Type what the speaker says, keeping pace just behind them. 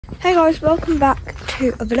Hey guys, welcome back to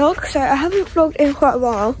a vlog. So I haven't vlogged in quite a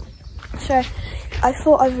while, so I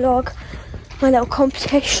thought I'd vlog my little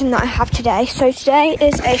competition that I have today. So today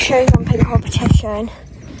is a show jumping competition,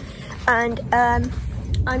 and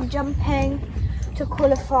I'm jumping to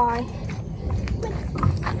qualify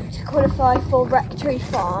for Rectory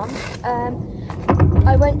Farm.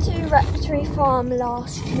 I went to Rectory Farm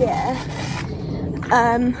last year,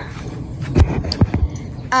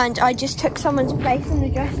 and I just took someone's place in the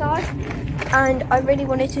dressage, and I really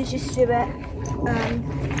wanted to just do it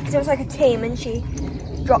because it was like a team and she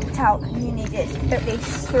dropped out and you needed at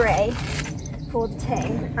least 3 for the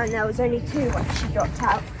team, and there was only 2 when she dropped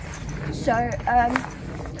out. So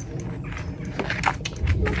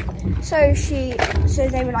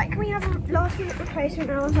they were like, can we have a last minute replacement?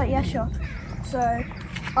 And I was like, yeah, sure. So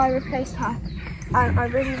I replaced her, and I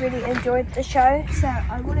really enjoyed the show, so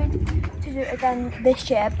I wanted to do it again this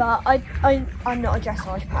year, but I'm not a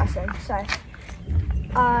dressage person, so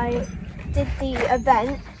I did the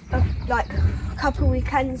event like a couple of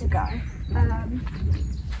weekends ago,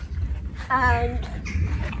 and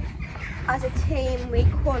as a team we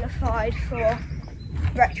qualified for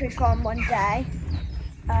Rectory Farm one day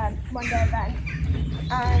event,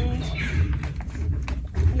 and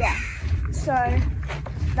yeah, so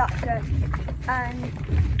that's good. And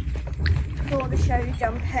for the show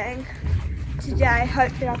jumping today,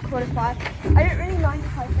 hopefully I'll qualify. I don't really mind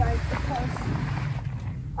if I don't, because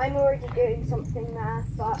I'm already doing something there,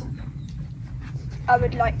 but I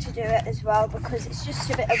would like to do it as well because it's just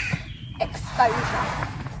a bit of exposure.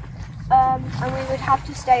 And we would have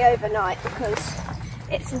to stay overnight because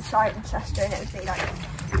it's in Cirencester, and it would be like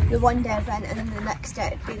the one day event, and then the next day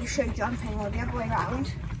it'd be the show jumping, or the other way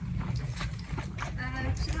around.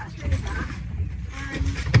 So that's really that.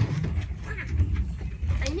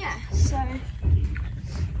 And yeah, so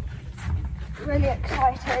really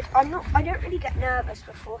excited. I don't really get nervous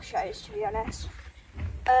before shows, to be honest.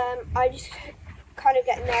 I just kind of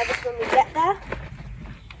get nervous when we get there,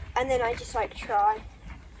 and then I just like try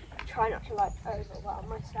not to like overwhelm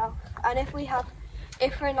myself. And if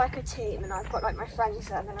we're in like a team and I've got like my friends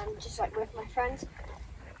there, then I'm just like with my friends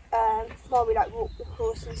while we like walk the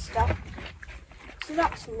course and stuff. So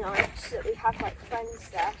that's nice that we have like friends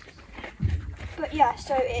there. But yeah,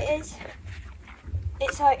 so it's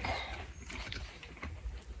like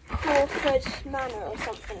Manor or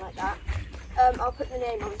something like that. I'll put the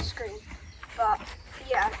name on the screen. But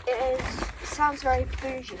yeah, it sounds very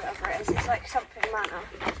bougie, whatever it is. It's like something Manor.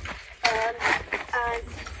 And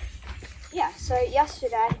yeah, so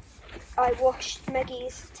yesterday I washed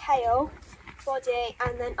Maggie's tail, body,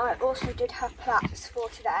 and then I also did her plaits for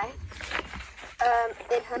today.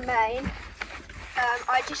 In her mane,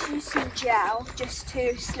 I just used some gel just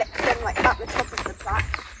to slick them like at the top of the plait,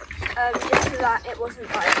 just so that it wasn't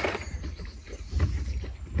like,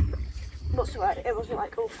 what's the word? It wasn't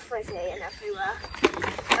like all frizzy and everywhere.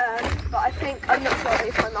 But I'm not sure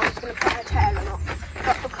if my mum's going to put her tail or not.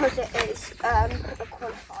 But because it is a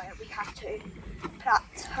qualifier, we have to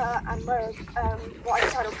plait her and wear a white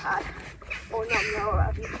saddle pad or non-roll, or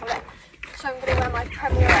whatever you call it. So I'm going to wear my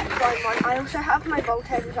Premier design one. I also have my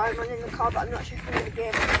Voltaire design one in the car, but I'm not sure if I'm going to be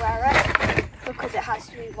able to wear it because it has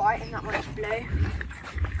to be white and that one's blue.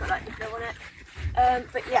 Got like the blue on it.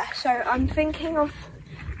 But yeah, so I'm thinking of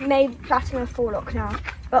maybe plaiting her forelock now.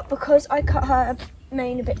 But because I cut her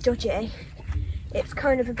mane a bit dodgy, it's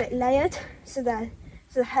kind of a bit layered, so the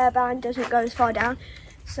hairband doesn't go as far down.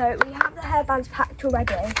 So we have the hairbands packed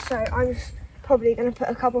already, so I'm just probably going to put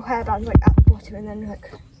a couple hairbands like at the bottom and then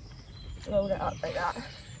like roll it up like that.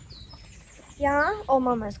 Yeah, or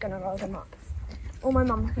Mama's gonna roll them up, or my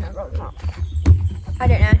mum's gonna roll them up. I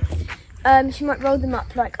don't know. She might roll them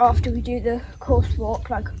up like after we do the course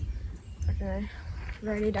walk. Like, I don't know,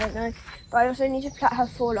 really don't know. But I also need to plait her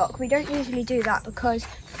forelock. We don't usually do that because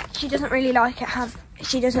she doesn't really like it.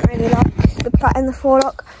 She doesn't really like the plait in the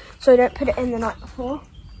forelock, so I don't put it in the night before.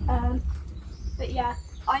 But yeah,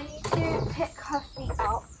 I need to pick her feet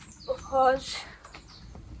out because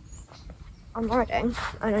I'm riding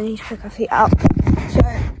and I need to pick her feet out. So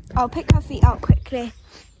I'll pick her feet out quickly,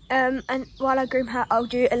 and while I groom her I'll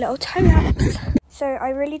do a little toe lapse. So I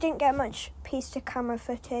really didn't get much piece to camera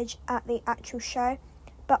footage at the actual show,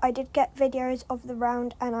 but I did get videos of the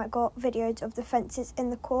round and I got videos of the fences in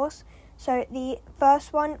the course. So the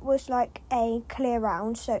first one was like a clear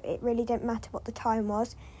round, so it really didn't matter what the time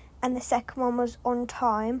was, and the second one was on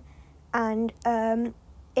time, and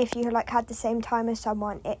if you like had the same time as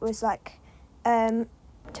someone, it was like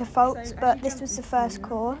to faults. But this was the first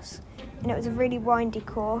course and it was a really windy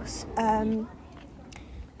course, and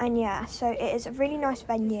yeah, so it is a really nice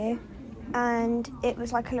venue. and it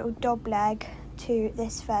was like a little dog leg to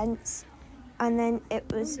this fence, and then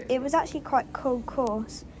it was actually quite a cool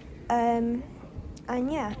course, and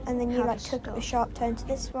yeah, and then you like took a sharp turn to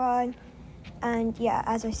this one, and yeah,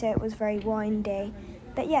 as I say, it was very windy.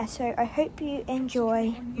 But yeah, so I hope you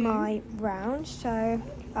enjoy my round. So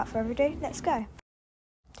without further ado, let's go.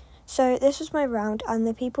 So this was my round, and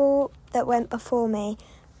the people that went before me,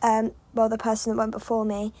 well, the person that went before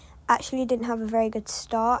me actually didn't have a very good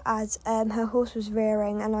start, as her horse was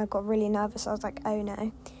rearing, and I got really nervous. I was like, oh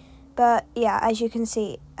no. But yeah, as you can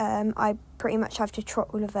see, I pretty much have to trot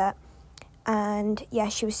all of it. And yeah,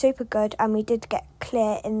 she was super good, and we did get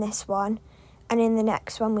clear in this one. And in the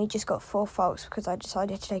next one, we just got 4 faults because I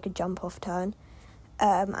decided to take a jump off turn.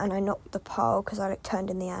 And I knocked the pole because I like turned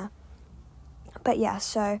in the air. But yeah,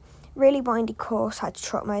 so really windy course, had to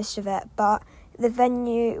trot most of it. But the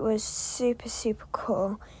venue was super, super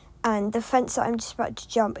cool. And the fence that I'm just about to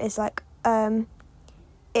jump is like,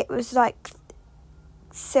 it was like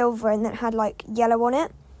silver and then had like yellow on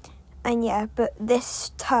it. And yeah, but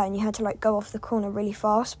this turn you had to like go off the corner really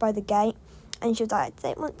fast by the gate. And she was like, I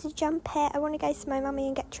don't want to jump here, I want to go to my mummy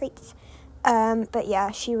and get treats. But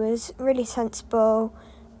yeah, she was really sensible,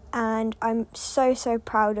 and I'm so, so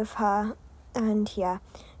proud of her. And yeah,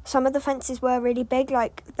 some of the fences were really big,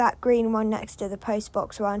 like that green one next to the post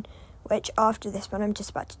box one, which after this one I'm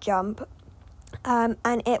just about to jump. And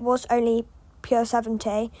it was only pure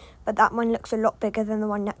 70, but that one looks a lot bigger than the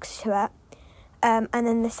one next to it. And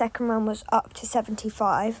then the second one was up to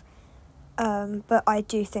 75, but I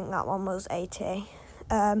do think that one was 80.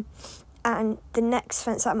 And the next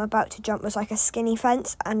fence that I'm about to jump was like a skinny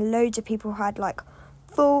fence, and loads of people had like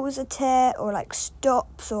falls at it, or like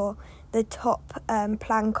stops, or the top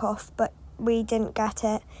plank off, but we didn't get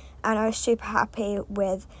it, and I was super happy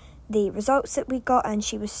with the results that we got, and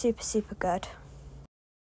she was super, super good.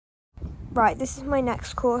 Right, this is my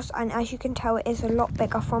next course, and as you can tell, it is a lot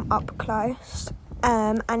bigger from up close.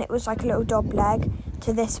 And it was like a little dog leg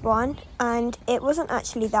to this one, and it wasn't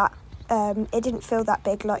actually that, it didn't feel that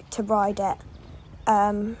big like to ride it,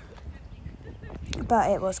 but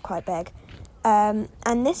it was quite big. And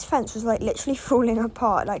this fence was like literally falling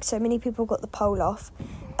apart, like so many people got the pole off,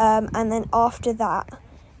 and then after that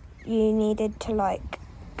you needed to like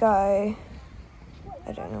go,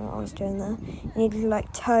 I don't know what I was doing there, you needed to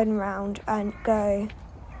like turn around and go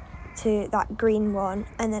to that green one,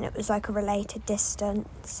 and then it was like a related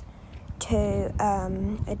distance to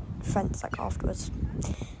a fence like afterwards,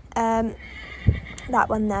 that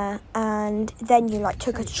one there, and then you like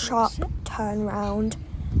took a sharp turn round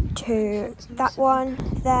to that one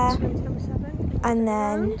there, and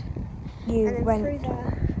then you went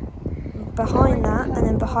behind that, and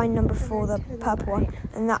then behind number 4, the purple one,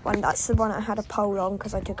 and that one, that's the one I had a pole on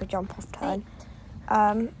because I took a jump off turn,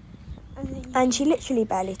 and she literally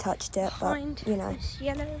barely touched it, but you know,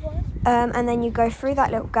 and then you go through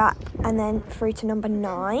that little gap and then through to number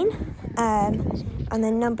 9, and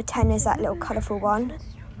then number 10 is that little colourful one,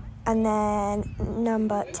 and then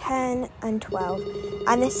number 10 and 12,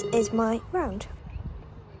 and this is my round.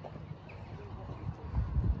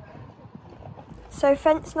 So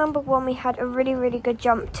fence number 1, we had a really, really good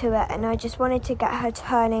jump to it, and I just wanted to get her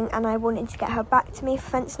turning, and I wanted to get her back to me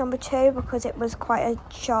for fence number 2 because it was quite a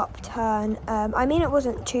sharp turn. I mean, it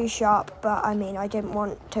wasn't too sharp, but I mean, I didn't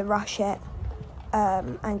want to rush it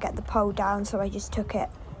and get the pole down, so I just took it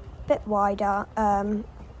a bit wider.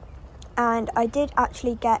 And I did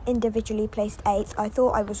actually get individually placed 8th. I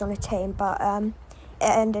thought I was on a team, but it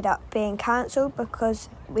ended up being cancelled because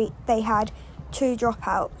they had 2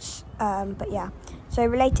 dropouts. But yeah, so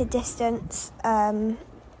related distance,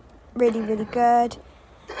 really, really good.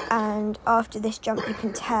 And after this jump, you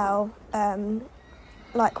can tell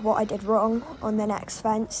like what I did wrong on the next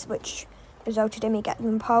fence, which resulted in me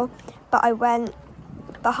getting the pole. But I went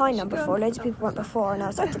behind number 4. Loads of people went before, and I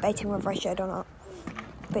was like debating whether I should or not.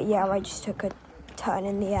 But yeah, I just took a turn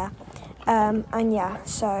in the air. And yeah,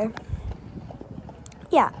 so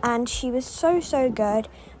yeah, and she was so, so good,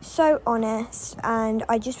 so honest, and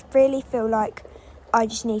I just really feel like I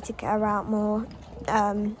just need to get her out more.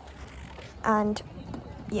 And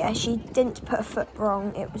yeah, she didn't put a foot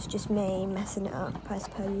wrong, it was just me messing it up as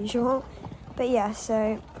per usual. But yeah,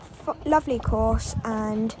 so lovely course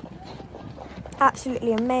and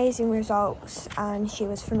absolutely amazing results, and she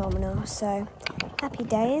was phenomenal, so happy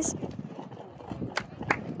days.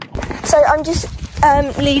 So I'm just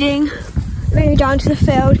leading down to the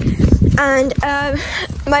field, and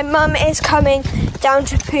my mum is coming down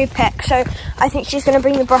to poo pick, so I think she's going to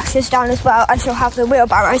bring the brushes down as well, and she'll have the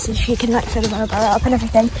wheelbarrow so she can like fill the wheelbarrow up and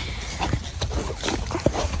everything.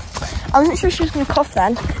 I wasn't sure she was going to cough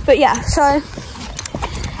then. But yeah, so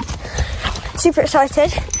super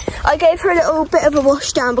excited. I gave her a little bit of a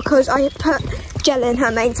wash down because I had put gel in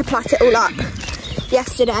her mane to plait it all up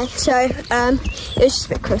yesterday. So it was just a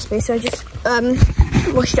bit crispy, so I just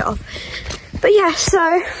washed it off. But yeah, so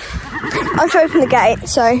I'll just open the gate,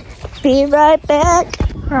 so be right back.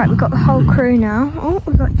 Right, we've got the whole crew now. Oh,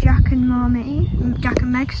 we've got Jack and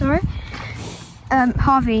Meg, sorry.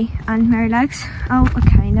 Harvey and Mary Legs. Oh,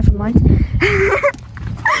 okay, never mind.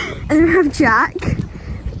 And then we have Jack,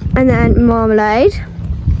 and then Marmalade.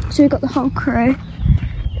 So we've got the whole crew.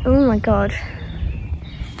 Oh my god.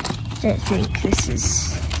 I don't think this is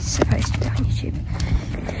supposed to be on YouTube.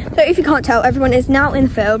 So if you can't tell, everyone is now in the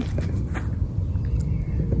field.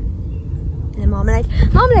 And then Marmalade.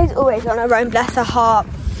 Marmalade's always on her own, bless her heart.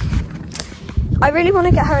 I really want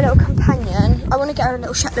to get her a little companion. I want to get her a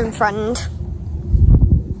little Shetland friend.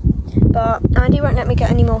 But Andy won't let me get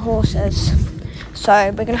any more horses. So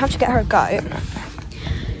we're going to have to get her a goat.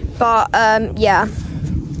 But yeah.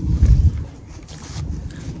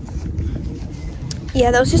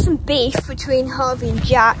 Yeah, there was just some beef between Harvey and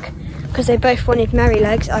Jack because they both wanted Mary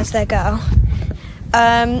Legs as their girl.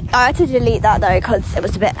 I had to delete that though because it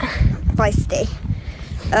was a bit feisty.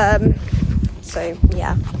 So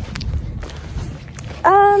yeah.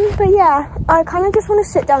 But yeah, I kind of just want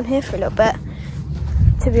to sit down here for a little bit,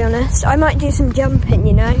 to be honest. I might do some jumping,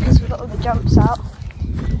 you know, because we've got all the jumps out.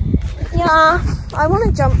 Yeah, I want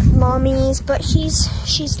to jump Mommy's, but she's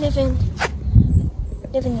living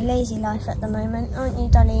the lazy life at the moment, aren't you,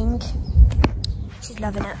 darling? She's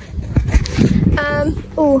loving it.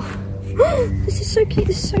 Oh, this is so cute,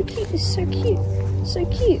 this is so cute, this is so cute, so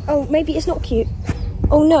cute. Oh, maybe it's not cute.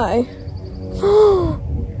 Oh no.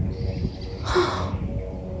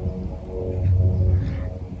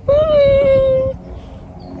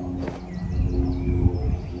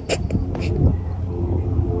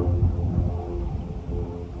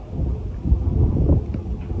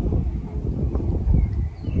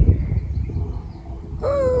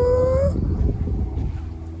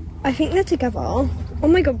 I think they're together. Oh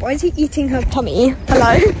my god, why is he eating her tummy?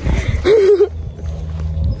 Hello?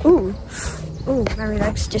 Ooh. Ooh, Mary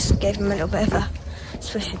Legs just gave him a little bit of a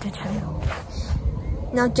swish with the tail.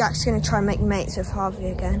 Now Jack's going to try and make mates with Harvey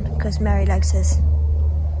again because Mary Legs has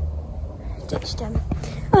ditched him.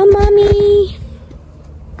 Oh, Mummy!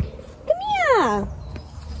 Come here!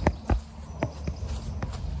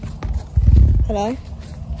 Hello?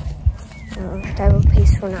 Oh, they're all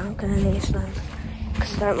peaceful now. I'm going to leave them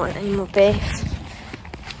because I don't want any more beef.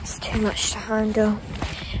 It's too much to handle.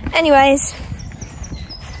 Anyways,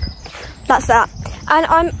 that's that. And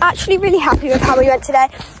I'm actually really happy with how we went today.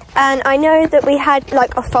 And I know that we had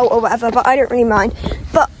like a fault or whatever, but I don't really mind.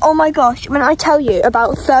 But oh my gosh, when I tell you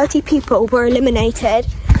about 30 people were eliminated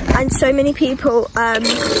and so many people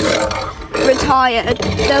retired,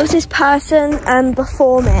 there was this person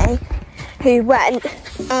before me who went,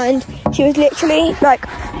 and she was literally like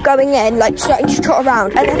going in, like starting to trot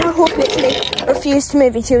around, and then her horse literally refused to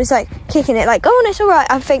move, and she was like kicking it like, oh no, it's all right.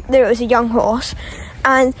 I think that it was a young horse,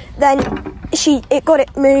 and then it got it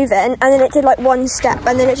moving, and then it did like one step,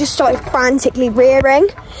 and then it just started frantically rearing,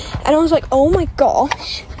 and I was like, oh my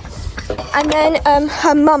gosh. And then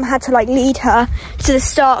her mum had to like lead her to the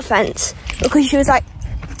start fence because she was like,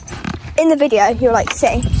 in the video you'll like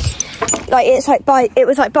see, like it was like by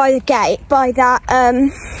the gate, by that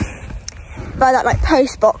like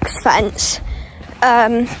post box fence,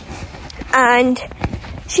 and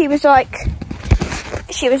she was like,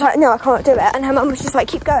 no, I can't do it. And her mum was just like,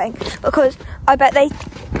 keep going, because I bet they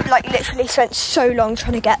like literally spent so long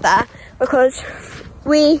trying to get there, because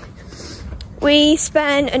we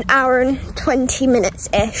spent an hour and 20 minutes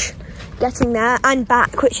ish getting there and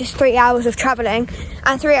back, which is 3 hours of travelling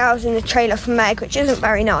and 3 hours in the trailer for Meg, which isn't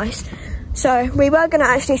very nice. So we were going to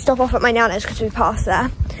actually stop off at my nana's because we passed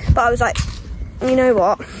there, but I was like, you know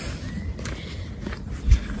what,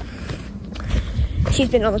 she's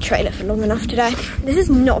been on the trailer for long enough today. This is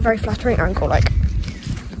not a very flattering angle, like.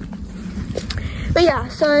 But yeah,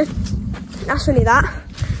 so that's really that.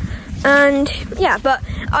 And yeah, but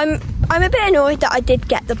I'm a bit annoyed that I did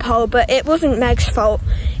get the pole, but it wasn't Meg's fault.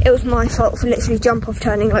 It was my fault for literally jump off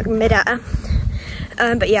turning like mid-air.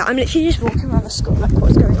 But yeah, I'm literally just walking around the school like,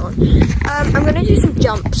 what's going on? I'm gonna do some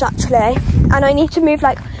jumps actually, and I need to move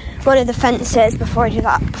like one of the fences before I do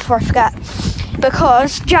that, before I forget,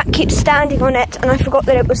 because Jack keeps standing on it and I forgot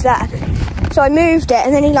that it was there. So I moved it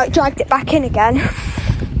and then he like dragged it back in again.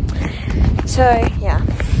 So yeah,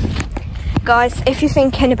 guys, if you're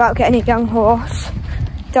thinking about getting a young horse,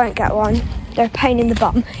 don't get one. They're a pain in the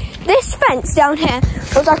bum. This fence down here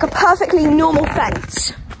was like a perfectly normal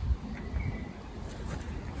fence.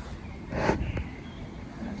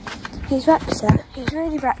 He's wrecked it. He's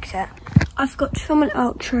really wrecked it. I've got to film an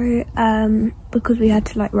outro because we had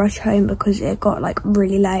to like rush home because it got like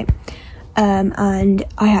really late. And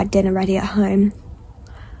I had dinner ready at home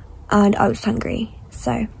and I was hungry,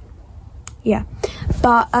 so yeah.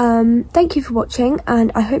 But thank you for watching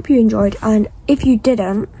and I hope you enjoyed, and if you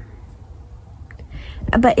didn't,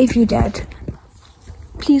 but if you did,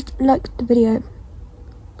 please like the video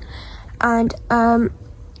and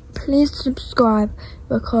please subscribe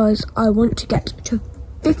because I want to get to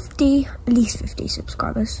 50, at least 50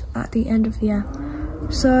 subscribers at the end of the year.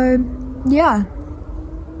 So yeah,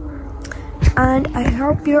 and I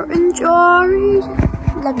hope you enjoyed.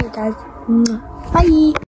 Love you guys. Bye.